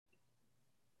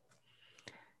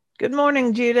Good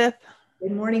morning, Judith.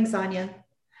 Good morning, Sonya.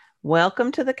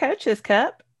 Welcome to the Coach's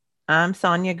Cup. I'm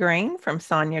Sonya Green from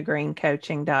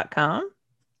SonyaGreenCoaching.com.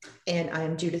 And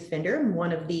I'm Judith Fender. I'm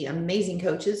one of the amazing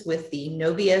coaches with the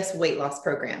No BS weight loss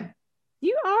program.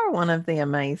 You are one of the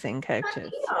amazing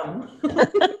coaches.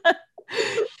 I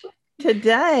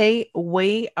Today,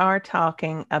 we are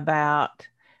talking about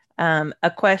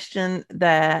a question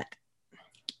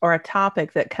or a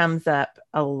topic that comes up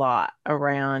a lot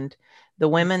around the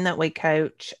women that we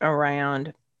coach,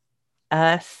 around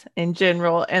us in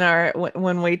general, and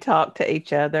when we talk to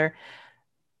each other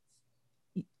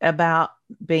about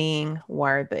being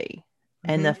worthy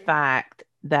and the fact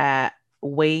that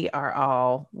we are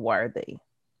all worthy.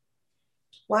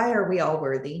 Why are we all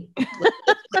worthy?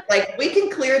 Like, we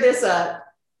can clear this up.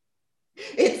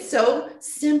 It's so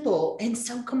simple and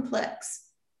so complex.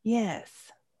 Yes.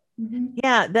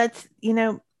 Yeah, that's,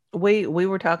 we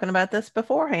were talking about this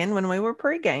beforehand when we were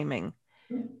pre-gaming.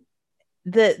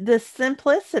 The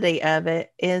simplicity of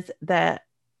it is that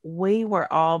we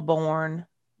were all born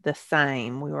the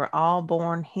same. We were all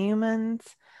born humans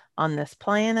on this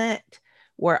planet.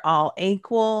 We're all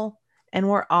equal and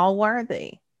we're all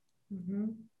worthy.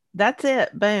 That's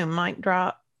it. Boom, mic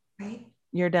drop. Right.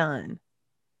 You're done.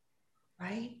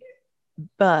 Right.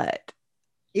 But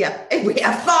yeah, and we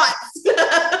have thoughts.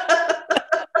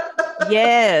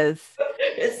 Yes,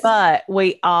 but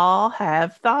we all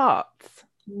have thoughts.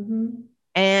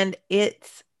 And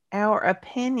it's our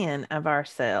opinion of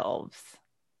ourselves,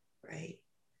 right,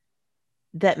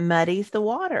 that muddies the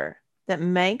water, that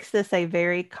makes this a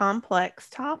very complex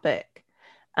topic.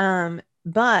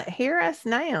 But hear us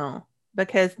now,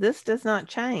 because this does not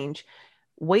change.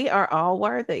 We are all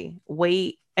worthy.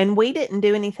 We didn't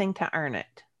do anything to earn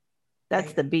it. That's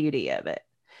right, the beauty of it.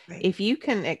 Right. If you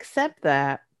can accept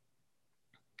that,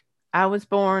 I was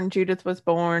born, Judith was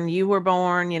born, you were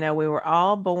born, we were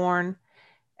all born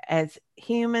as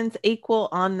humans, equal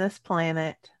on this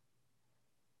planet.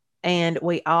 And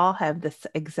we all have this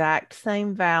exact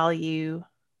same value.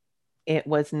 It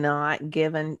was not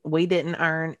given. We didn't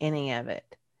earn any of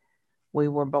it. We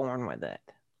were born with it.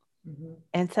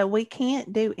 And so we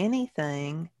can't do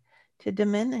anything to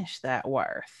diminish that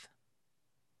worth.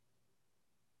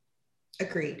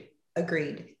 Agreed.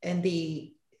 And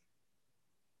the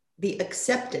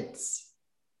acceptance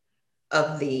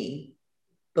of the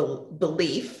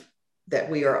belief that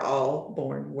we are all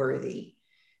born worthy,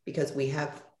 because we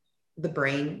have the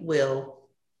brain will,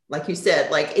 like you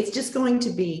said, like, it's just going to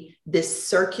be this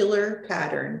circular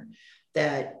pattern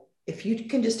that if you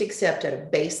can just accept at a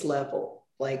base level,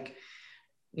 like,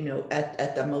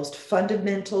 at the most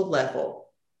fundamental level,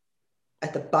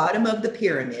 at the bottom of the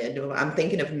pyramid, I'm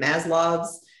thinking of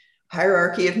Maslow's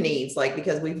hierarchy of needs, like,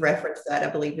 because we've referenced that, I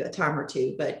believe, a time or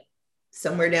two, but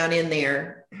somewhere down in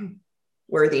there,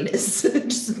 worthiness.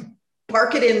 Just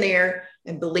park it in there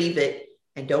and believe it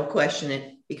and don't question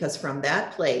it, because from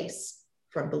that place,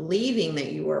 from believing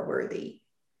that you are worthy,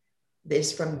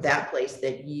 this from that place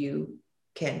that you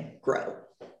can grow.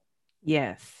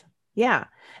 Yes. Yeah.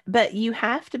 But you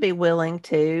have to be willing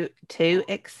to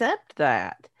accept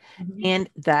that. And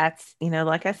that's,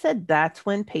 like I said, that's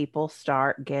when people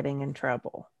start getting in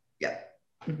trouble. Yeah.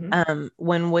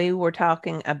 When we were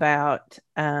talking about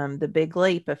the big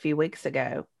leap a few weeks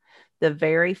ago, the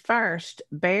very first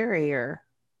barrier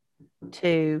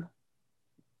to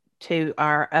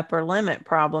our upper limit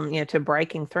problem, to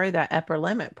breaking through that upper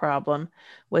limit problem,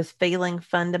 was feeling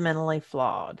fundamentally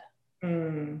flawed.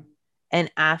 And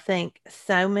I think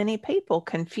so many people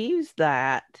confuse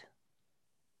that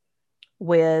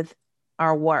with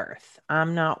our worth.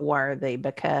 I'm not worthy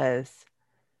because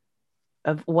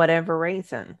of whatever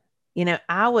reason.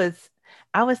 I was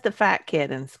the fat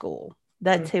kid in school.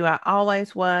 That's who I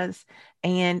always was.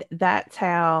 And that's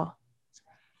how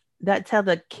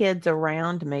the kids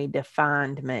around me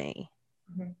defined me.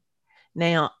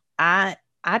 Now, I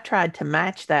tried to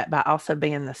match that by also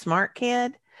being the smart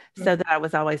kid, so that I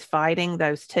was always fighting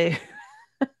those two.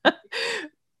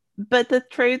 But the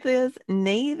truth is,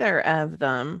 neither of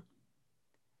them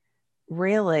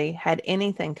really had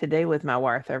anything to do with my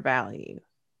worth or value.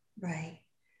 Right.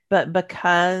 But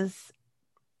because,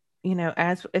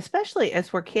 especially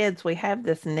as we're kids, we have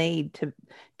this need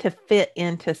to fit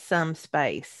into some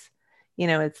space.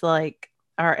 It's like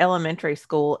our elementary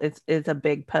school is a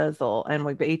big puzzle, and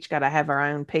we've each got to have our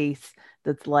own piece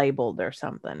that's labeled or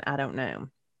something. I don't know.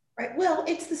 Right. Well,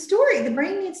 it's the story. The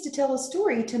brain needs to tell a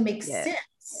story to make sense.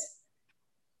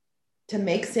 To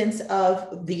make sense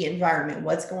of the environment,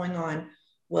 what's going on,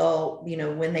 well,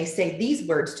 when they say these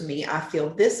words to me, I feel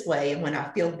this way. And when I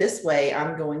feel this way,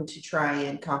 I'm going to try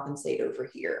and compensate over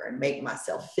here and make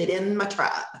myself fit in my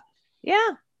tribe.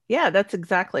 Yeah. Yeah, that's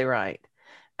exactly right.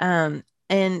 And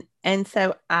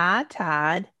so I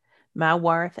tied my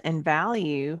worth and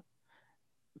value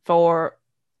for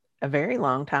a very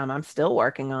long time. I'm still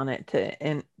working on it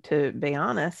to be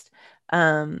honest,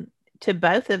 um, to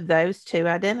both of those two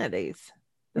identities,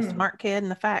 the Hmm. smart kid and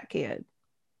the fat kid,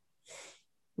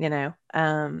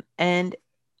 and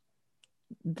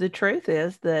the truth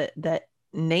is that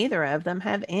neither of them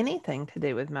have anything to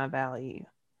do with my value.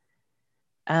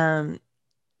 Um,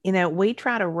 we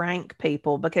try to rank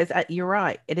people because you're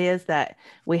right. It is that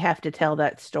we have to tell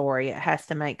that story. It has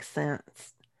to make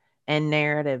sense. And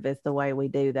narrative is the way we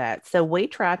do that. So we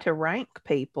try to rank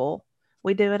people.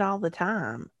 We do it all the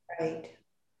time. Right.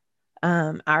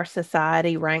 Our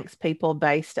society ranks people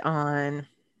based on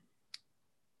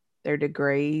their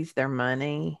degrees, their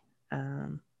money,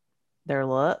 um, their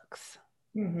looks.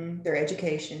 Mm-hmm. Their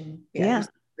education. Yeah. Yeah. Just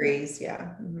degrees. Yeah.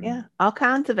 Mm-hmm. Yeah. All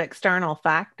kinds of external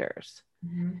factors.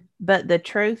 Mm-hmm. But the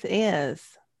truth is,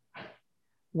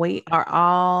 we are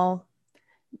all,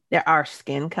 our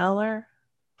skin color,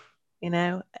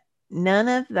 none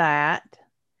of that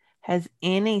has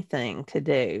anything to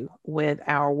do with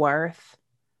our worth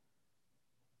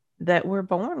that we're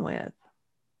born with.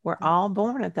 We're all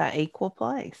born at that equal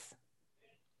place.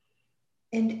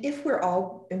 And if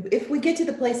we get to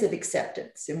the place of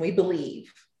acceptance and we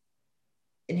believe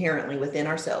inherently within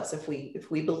ourselves, if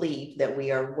we believe that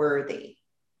we are worthy,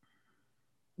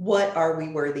 what are we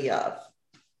worthy of?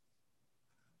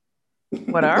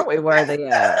 What are we worthy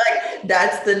of?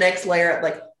 That's the next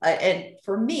layer. And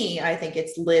for me, I think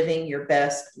it's living your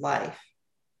best life.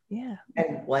 Yeah.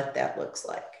 And what that looks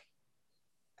like.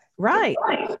 Right.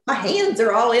 My hands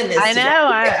are all in this I today.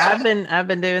 know. I've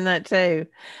been doing that too.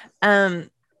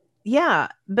 Yeah,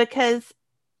 because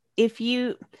if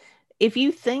you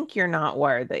think you're not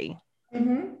worthy,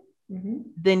 Mm-hmm. Mm-hmm.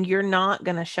 then you're not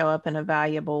going to show up in a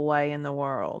valuable way in the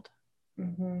world.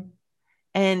 Mm-hmm.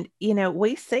 And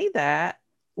we see that.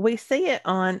 We see it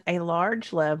on a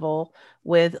large level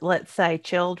with, let's say,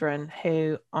 children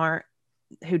who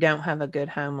don't have a good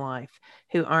home life,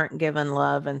 who aren't given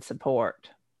love and support.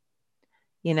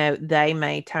 They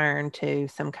may turn to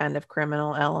some kind of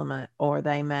criminal element, or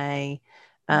they may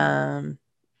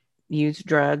use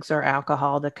drugs or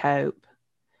alcohol to cope.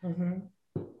 Mm-hmm.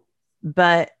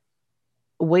 But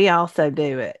we also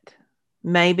do it.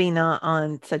 Maybe not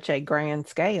on such a grand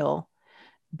scale,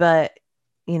 but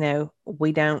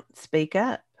we don't speak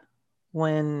up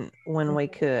when we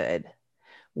could.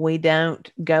 We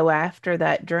don't go after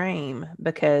that dream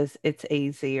because it's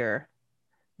easier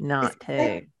It's not like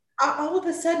to. all of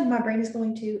a sudden my brain is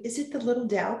going to, is it the little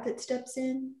doubt that steps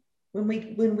in when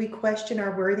we question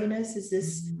our worthiness? Is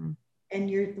this, Mhm.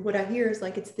 and what I hear is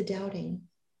like, it's the doubting,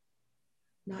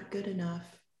 not good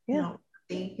enough, Yeah. not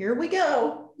worthy. Here we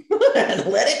go.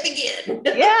 Let it begin.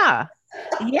 Yeah.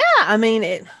 Yeah. I mean,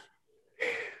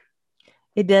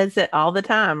 it does it all the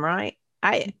time, right?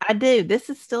 I do. This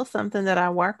is still something that I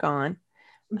work on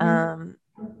Mm-hmm. um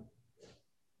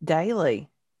daily.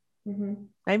 Mm-hmm.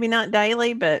 Maybe not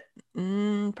daily, but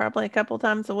probably a couple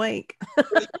times a week.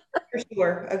 For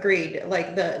sure. Agreed.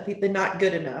 Like the not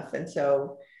good enough. And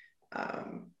so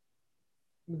um,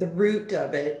 the root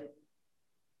of it,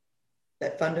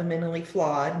 that fundamentally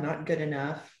flawed, not good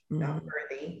enough, not Mhm.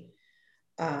 worthy.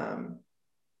 Um,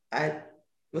 I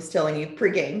was telling you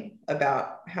pregame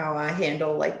about how I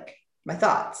handle like my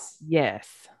thoughts. Yes.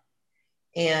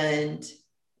 And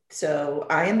so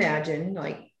I imagine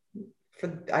like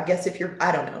I guess if you're,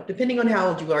 I don't know, depending on how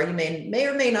old you are, you may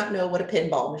or may not know what a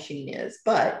pinball machine is,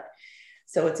 but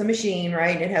so it's a machine,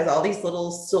 right? It has all these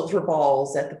little silver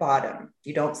balls at the bottom.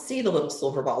 You don't see the little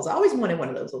silver balls. I always wanted one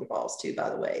of those little balls too,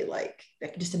 by the way. Like I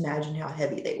can just imagine how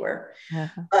heavy they were.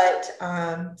 Uh-huh.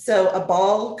 But so a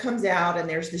ball comes out and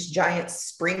there's this giant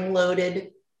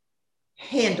spring-loaded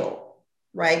handle,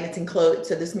 right? It's enclosed.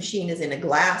 So this machine is in a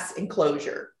glass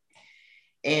enclosure.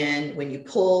 And when you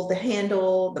pull the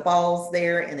handle, the ball's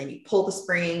there, and then you pull the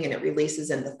spring and it releases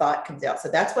and the thought comes out. So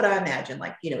that's what I imagine.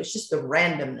 Like, it's just the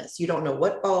randomness. You don't know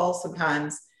what ball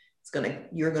sometimes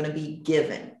you're going to be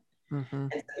given. Mm-hmm.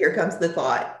 And so here comes the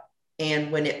thought.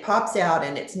 And when it pops out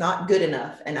and it's not good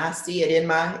enough, and I see it in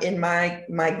my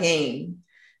game,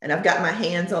 and I've got my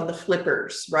hands on the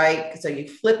flippers, right? So you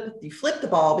flip the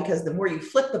ball, because the more you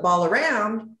flip the ball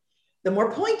around, the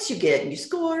more points you get and you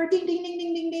score, ding, ding, ding,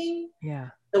 ding, ding, ding. Yeah.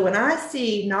 So when I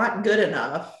see not good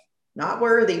enough, not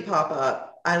worthy pop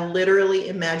up, I literally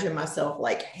imagine myself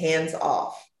like hands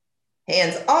off,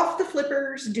 Hands off the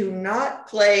flippers. Do not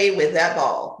play with that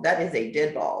ball. That is a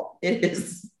dead ball. It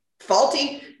is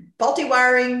faulty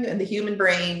wiring in the human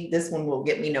brain. This one will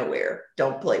get me nowhere.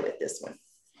 Don't play with this one.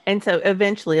 And so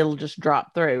eventually it'll just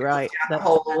drop through, right? That's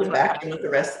hole and back in with the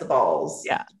rest of the balls.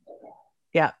 Yeah.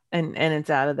 Yeah. And it's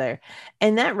out of there.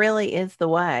 And that really is the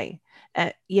way.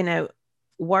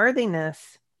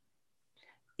 Worthiness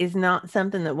is not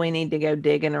something that we need to go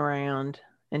digging around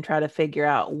and try to figure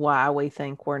out why we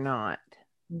think we're not.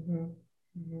 Mm-hmm.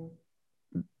 Mm-hmm.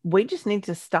 We just need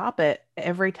to stop it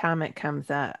every time it comes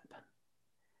up.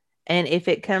 And if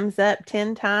it comes up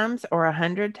 10 times or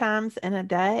 100 times in a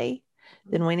day,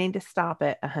 then we need to stop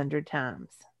it 100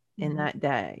 times in that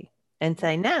day and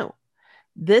say, no,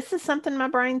 this is something my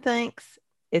brain thinks.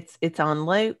 It's on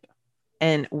loop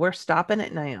and we're stopping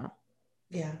it now.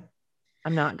 Yeah.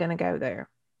 I'm not going to go there.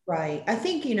 Right. I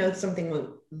think,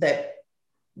 something that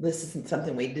this isn't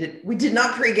something we did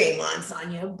not pregame on,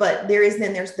 Sonya, but there's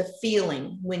the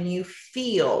feeling when you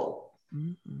feel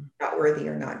not worthy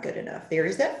or not good enough. There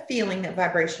is that feeling, that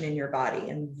vibration in your body.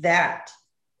 And that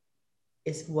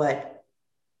is what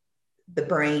the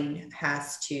brain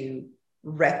has to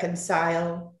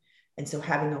reconcile. And so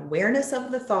having awareness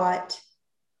of the thought,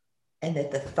 and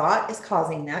that the thought is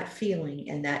causing that feeling,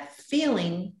 and that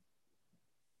feeling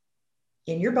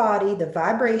in your body, the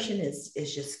vibration is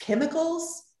just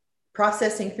chemicals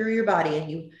processing through your body.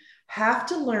 And you have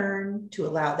to learn to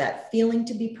allow that feeling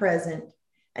to be present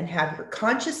and have your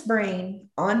conscious brain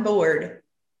on board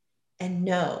and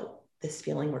know this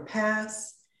feeling will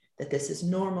pass, that this is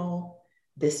normal.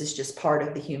 This is just part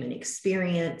of the human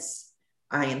experience.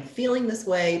 I am feeling this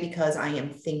way because I am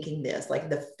thinking this. Like,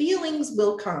 the feelings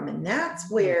will come. And that's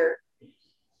where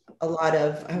a lot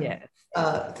of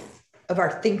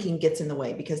our thinking gets in the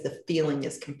way, because the feeling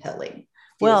is compelling.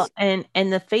 Well, and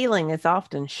the feeling is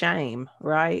often shame,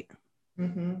 right?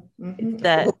 Mm-hmm,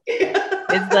 mm-hmm.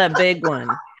 It's the big one.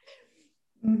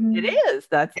 Mm-hmm. It is.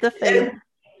 That's the feeling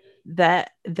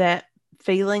that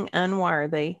feeling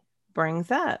unworthy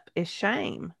brings up, is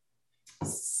shame.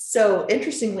 So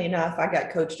interestingly enough, I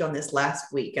got coached on this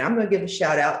last week, and I'm going to give a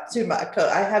shout out to my coach.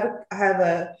 I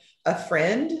have a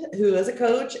friend who is a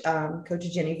coach, Coach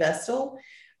Jenny Vestal.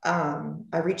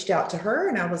 I reached out to her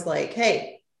and I was like,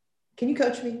 hey, can you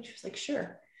coach me? She was like,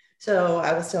 sure. So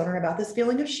I was telling her about this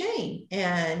feeling of shame,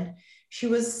 and she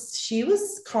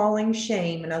was calling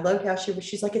shame. And I loved how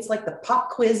she's like, it's like the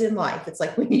pop quiz in life. It's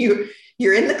like when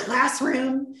you're in the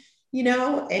classroom,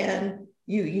 and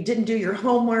you didn't do your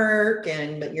homework,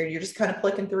 but you're just kind of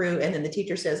clicking through. And then the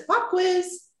teacher says, pop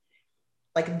quiz,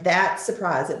 like that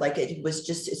surprise.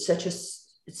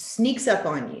 It sneaks up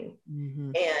on you.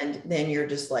 Mm-hmm. And then you're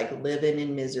just like living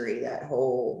in misery that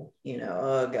whole,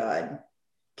 oh God,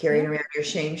 carrying around your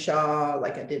shame shawl.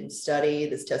 Like, I didn't study,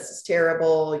 this test is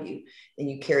terrible. And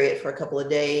you carry it for a couple of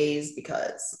days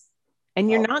and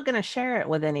you're not going to share it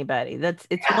with anybody.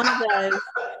 It's one of those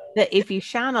that if you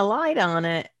shine a light on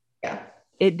it,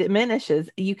 it diminishes.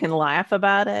 You can laugh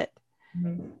about it,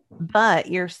 but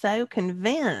you're so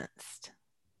convinced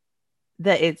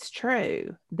that it's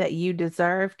true, that you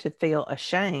deserve to feel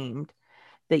ashamed,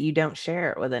 that you don't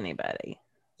share it with anybody.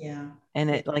 Yeah.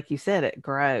 And it, like you said, it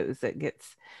grows.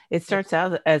 It starts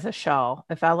out as a shawl.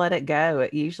 If I let it go,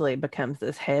 it usually becomes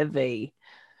this heavy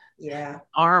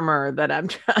armor that I'm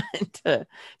trying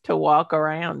to walk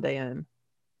around in.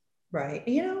 Right.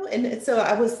 And so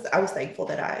I was thankful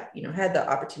that I, had the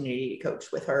opportunity to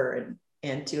coach with her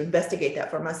and to investigate that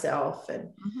for myself.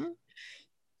 And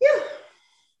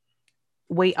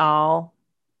we all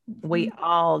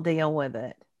deal with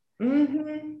it.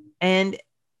 Mm-hmm. And,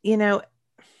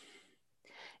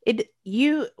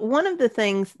 one of the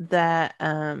things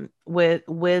that,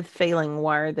 with feeling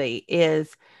worthy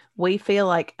is we feel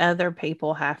like other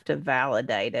people have to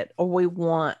validate it, or we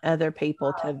want other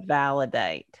people to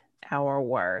validate our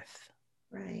worth.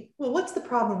 Right. Well, what's the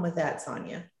problem with that,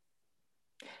 Sonya?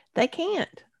 They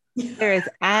can't. There is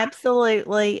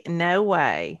absolutely no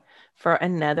way for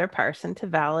another person to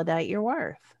validate your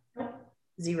worth.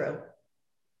 Zero.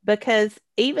 Because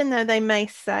even though they may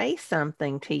say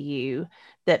something to you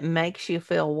that makes you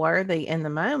feel worthy in the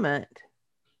moment,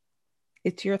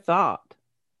 it's your thought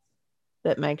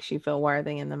that makes you feel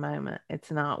worthy in the moment.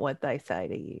 It's not what they say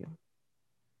to you.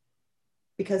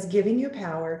 Because giving your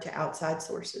power to outside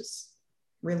sources,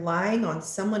 relying on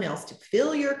someone else to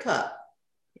fill your cup,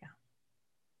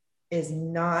 it's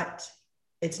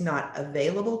not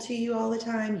available to you all the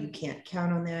time. You can't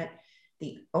count on that.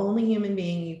 The only human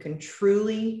being you can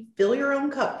truly fill your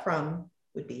own cup from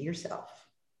would be yourself.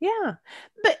 Yeah.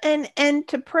 But and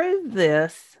to prove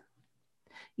this,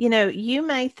 you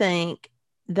may think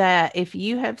that if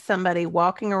you have somebody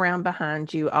walking around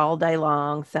behind you all day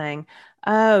long saying,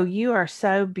 "Oh, you are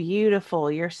so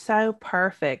beautiful. You're so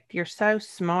perfect. You're so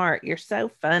smart. You're so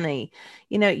funny."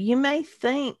 You may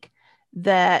think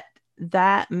that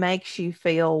that makes you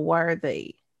feel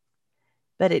worthy,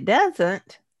 but it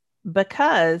doesn't,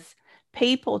 because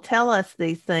people tell us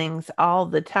these things all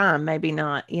the time. Maybe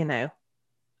not,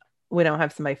 we don't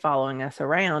have somebody following us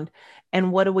around.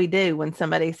 And what do we do when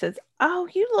somebody says, "Oh,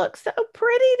 you look so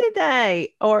pretty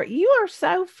today," or "You are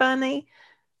so funny"?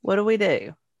 What do we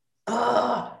do?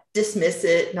 Oh, dismiss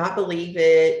it, not believe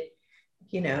it,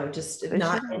 just Push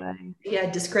not, it away. yeah,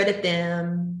 discredit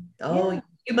them. Oh, Yeah.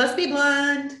 you must be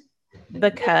blind.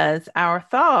 Because our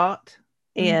thought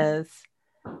Mhm. is,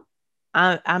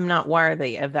 I'm not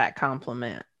worthy of that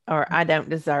compliment, or I don't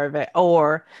deserve it,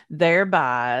 or they're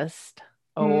biased,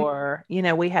 Mhm. or,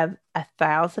 we have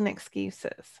 1,000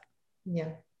 excuses. Yeah.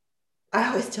 I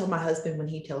always tell my husband when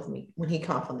he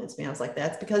compliments me, I was like,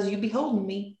 that's because you beholding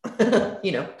me.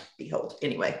 Behold.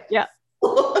 Anyway. Yeah.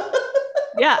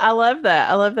 Yeah. I love that.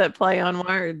 I love that play on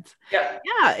words. Yep.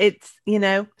 Yeah. It's,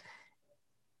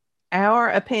 our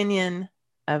opinion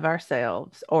of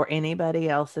ourselves or anybody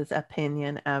else's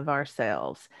opinion of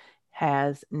ourselves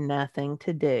has nothing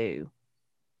to do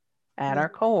at Yeah. our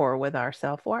core with our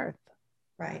self-worth.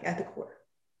 Right. At the core.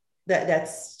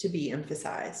 That's to be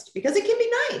emphasized because it can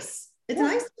be nice. It's Yeah.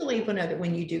 nice to leave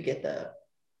when you do get the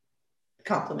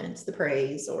compliments, the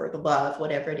praise, or the love,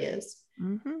 whatever it is.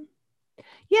 Mm-hmm.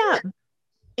 Yeah.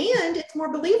 And it's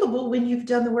more believable when you've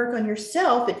done the work on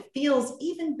yourself. It feels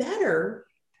even better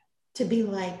to be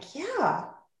like, yeah,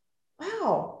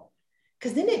 wow.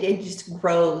 Because then it just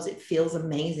grows. It feels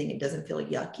amazing. It doesn't feel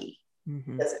yucky.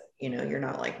 Mm-hmm. Doesn't, you're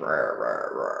not like, rah, rah,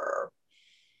 rah.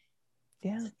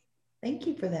 Yeah. Thank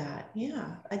you for that.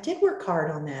 Yeah, I did work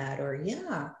hard on that. Or,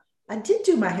 yeah, I did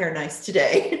do my hair nice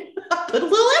today. I put a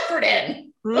little effort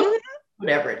in. Mm-hmm.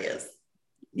 Whatever it is.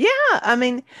 Yeah. I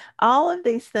mean, all of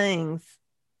these things,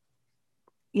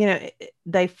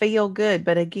 they feel good,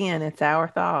 but again, it's our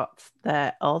thoughts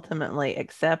that ultimately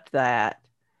accept that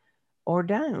or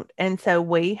don't. And so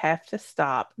we have to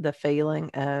stop the feeling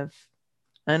of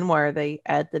unworthy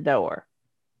at the door.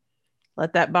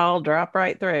 Let that ball drop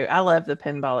right through. I love the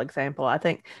pinball example. I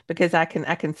think because I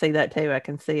can see that too. I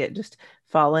can see it just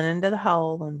falling into the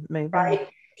hole and moving on. Right.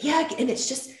 Yeah. And it's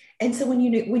just, and so when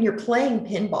you're playing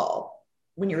pinball,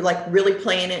 when you're like really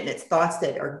playing it and it's thoughts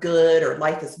that are good or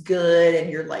life is good and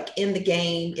you're like in the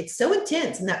game, it's so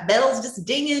intense and that bell's just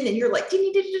dinging and you're like,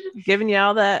 ding, ding, ding, ding. Giving you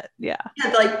all that. Yeah.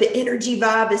 Yeah, like the energy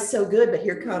vibe is so good, but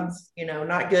here comes,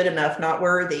 not good enough, not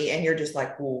worthy. And you're just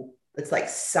like, "Ooh," it's like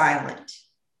silent.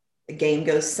 The game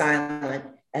goes silent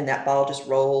and that ball just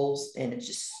rolls and it's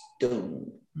just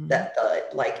boom, Mhm. that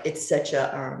thud. Like it's such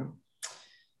a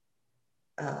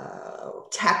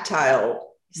tactile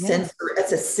Yeah. sensory.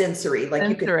 It's a sensory, like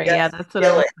you can Sensory. Yeah, just that's what I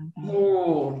feel was it. thinking.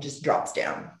 Ooh, just drops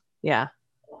down. Yeah.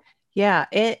 Yeah.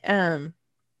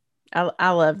 I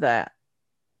love that.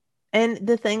 And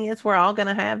the thing is, we're all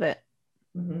gonna have it.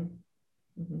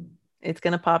 Mm-hmm. Mm-hmm. It's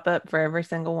gonna pop up for every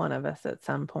single one of us at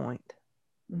some point.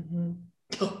 Mm-hmm.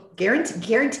 Oh,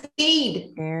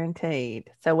 guaranteed. Guaranteed.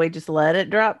 So we just let it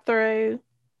drop through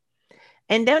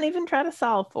and don't even try to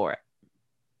solve for it.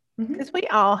 Mm-hmm. Because we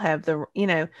all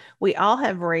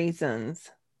have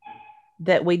reasons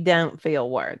that we don't feel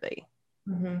worthy,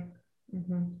 Mm-hmm.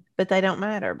 Mm-hmm. but they don't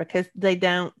matter because they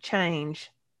don't change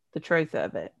the truth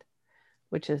of it,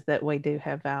 which is that we do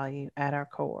have value at our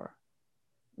core.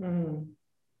 Mm.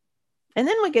 And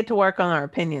then we get to work on our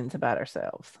opinions about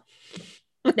ourselves.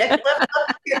 Next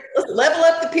level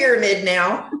up the pyramid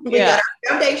now. We got Yeah. our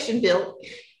foundation built. Time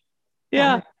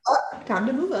Yeah. to time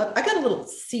to move up. I got a little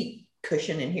seat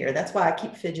cushion in here. That's why I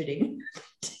keep fidgeting.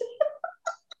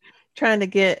 Trying to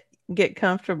get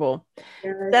comfortable.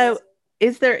 Yes. So,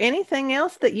 is there anything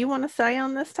else that you want to say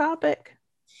on this topic?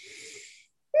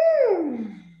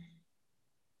 Hmm.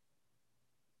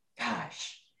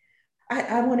 Gosh,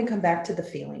 I want to come back to the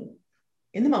feeling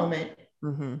in the moment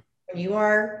Mm-hmm. when you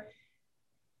are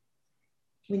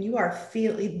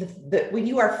feeling when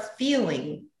you are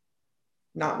feeling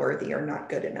not worthy or not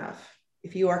good enough.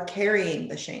 If you are carrying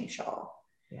the shame shawl,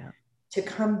 Yeah. to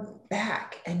come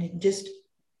back and just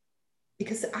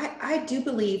because I do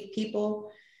believe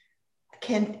people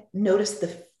can notice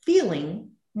the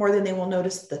feeling more than they will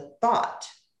notice the thought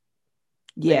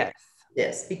when it Yes.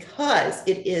 this because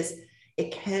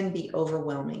it can be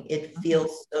overwhelming. It Mm-hmm.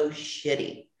 feels so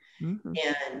shitty Mm-hmm.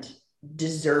 and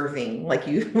deserving, like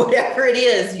you whatever it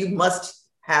is, you must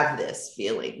have this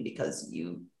feeling because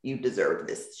you deserve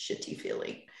this shitty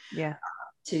feeling. Yeah.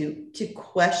 To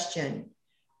question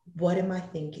what am I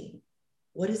thinking?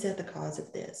 What is at the cause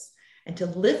of this? And to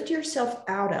lift yourself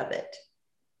out of it,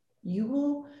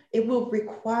 it will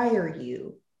require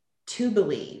you to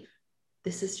believe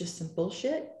this is just some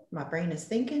bullshit. My brain is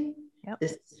thinking. Yep.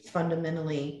 This is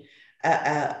fundamentally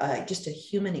just a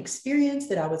human experience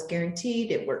that I was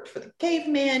guaranteed. It worked for the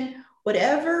caveman.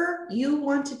 Whatever you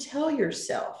want to tell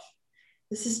yourself,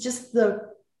 this is just the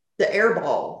air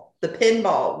ball, the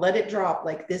pinball. Let it drop.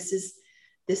 Like this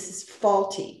is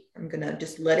faulty. I'm gonna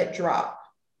just let it drop.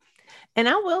 And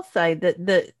I will say that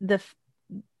the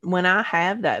when I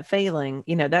have that feeling,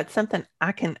 that's something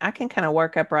I can kind of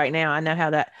work up right now. I know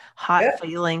how that hot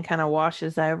feeling kind of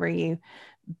washes over you.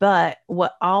 But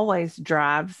what always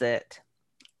drives it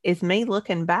is me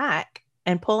looking back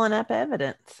and pulling up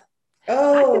evidence.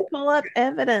 I can pull up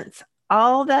evidence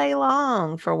all day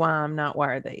long for why I'm not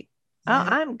worthy. Yeah.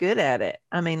 I'm good at it.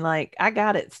 I mean, like, I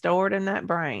got it stored in that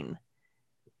brain.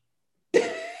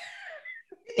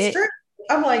 It's true.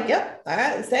 I'm like, yep, I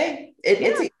got to say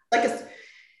it's like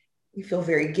you feel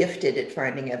very gifted at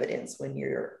finding evidence when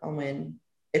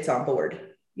it's on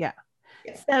board. Yeah.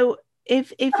 So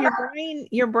if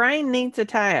your brain needs a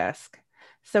task,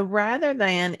 so rather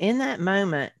than in that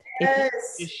moment, if you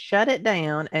just shut it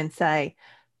down and say,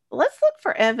 let's look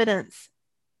for evidence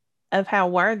of how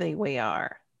worthy we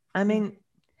are. I mean,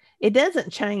 it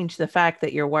doesn't change the fact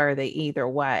that you're worthy either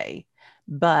way,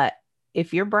 but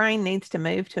if your brain needs to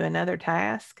move to another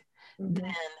task,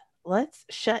 then let's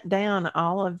shut down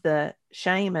all of the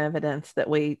shame evidence that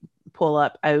we pull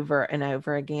up over and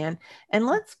over again, and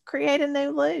let's create a new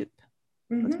loop.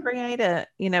 Let's create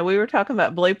we were talking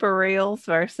about blooper reels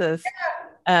versus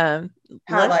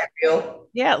highlight reel.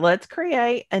 Yeah, let's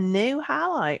create a new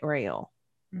highlight reel.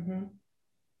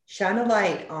 Shine a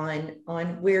light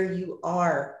on where you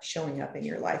are showing up in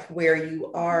your life, where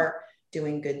you are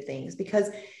doing good things, because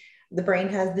the brain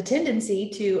has the tendency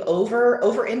to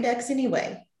over index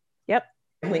anyway. Yep.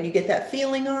 When you get that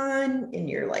feeling on and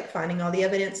you're like finding all the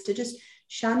evidence, to just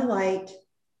shine a light,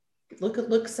 look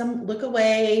away from look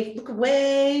away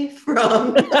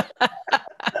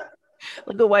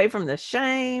from the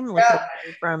shame, look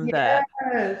away from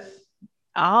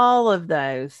all of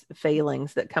those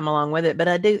feelings that come along with it. But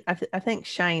I think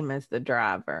shame is the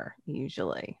driver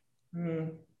usually.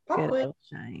 Good old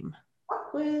shame.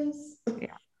 Pop quiz.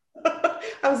 Yeah.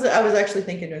 I was actually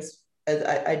thinking as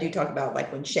I do talk about,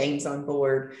 like, when shame's on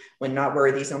board, when not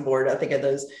worthy's on board. I think of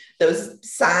those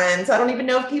signs. I don't even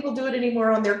know if people do it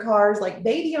anymore on their cars, like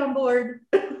baby on board,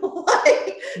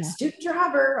 like student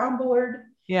driver on board.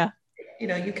 Yeah.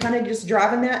 You kind of just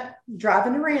driving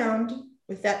around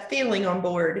with that feeling on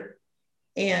board,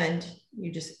 and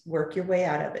you just work your way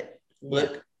out of it.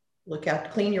 Look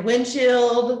out, clean your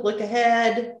windshield, look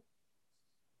ahead.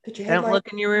 Put your headlight. Don't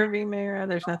look in your rearview mirror.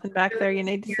 There's nothing back there you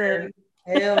need to see.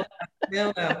 Hell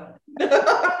no.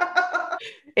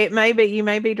 You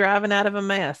may be driving out of a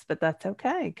mess, but that's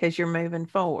okay because you're moving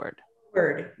forward.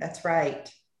 That's right.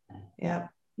 Yeah.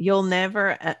 You'll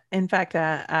never, in fact,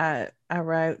 I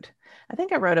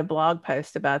think I wrote a blog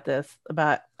post about this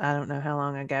I don't know how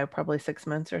long ago, probably 6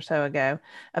 months or so ago,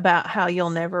 about how you'll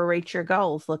never reach your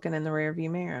goals looking in the rearview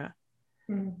mirror.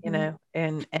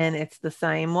 And it's the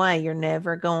same way. You're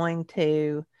never going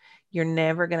to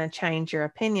change your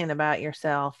opinion about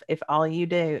yourself if all you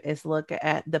do is look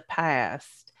at the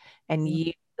past and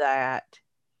use that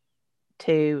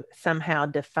to somehow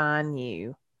define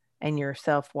you and your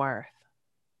self-worth.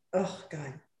 Oh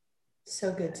God.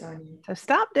 So good, Sonya. So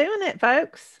stop doing it,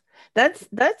 folks. That's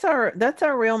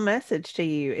our real message to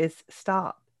you is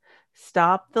stop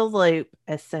the loop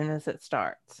as soon as it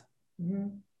starts.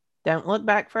 Don't look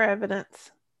back for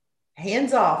evidence.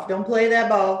 Hands off. Don't play that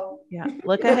ball. Yeah.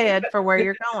 Look ahead for where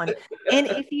you're going. And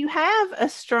if you have a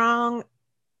strong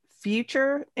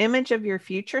future image of your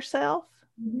future self,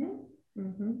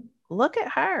 look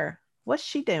at her. What's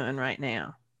she doing right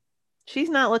now? She's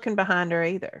not looking behind her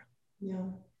either. Yeah.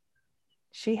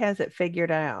 She has it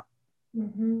figured out.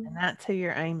 And that's who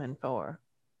you're aiming for.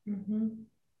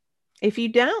 If you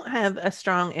don't have a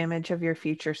strong image of your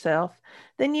future self,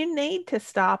 then you need to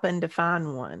stop and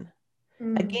define one.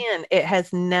 Again, it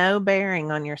has no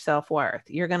bearing on your self-worth.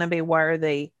 You're going to be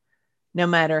worthy no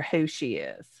matter who she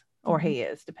is or he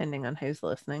is, depending on who's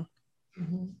listening.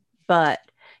 But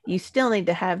you still need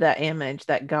to have that image,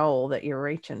 that goal that you're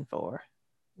reaching for.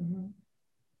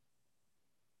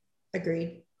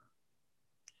 Agreed.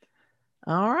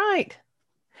 All right.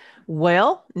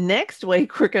 Well, next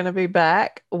week we're going to be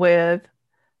back with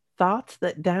thoughts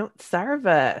that don't serve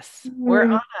us. We're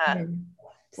on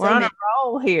a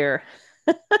roll here.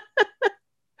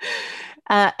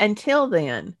 Until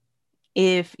then,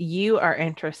 if you are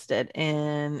interested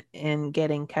in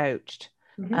getting coached,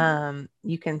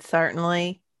 you can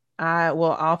certainly, I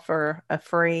will offer a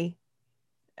free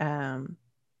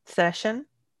session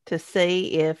to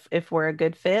see if we're a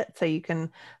good fit. So you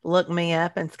can look me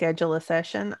up and schedule a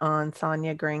session on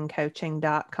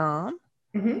sonyagreencoaching.com.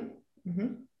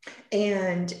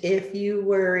 And if you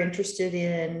were interested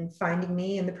in finding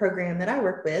me in the program that I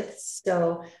work with,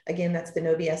 so again, that's the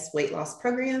No BS weight loss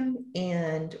program.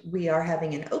 And we are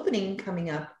having an opening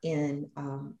coming up in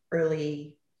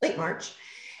late March.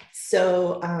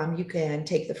 So you can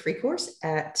take the free course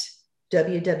at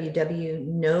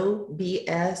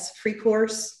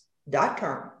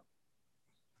www.nobsfreecourse.com.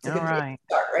 It's a good place to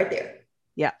start right there.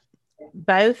 Yeah.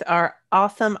 Both are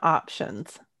awesome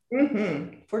options.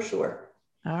 For sure.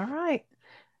 All right.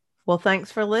 Well,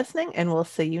 thanks for listening, and we'll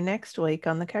see you next week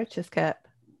on the Coach's Cup.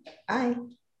 Bye.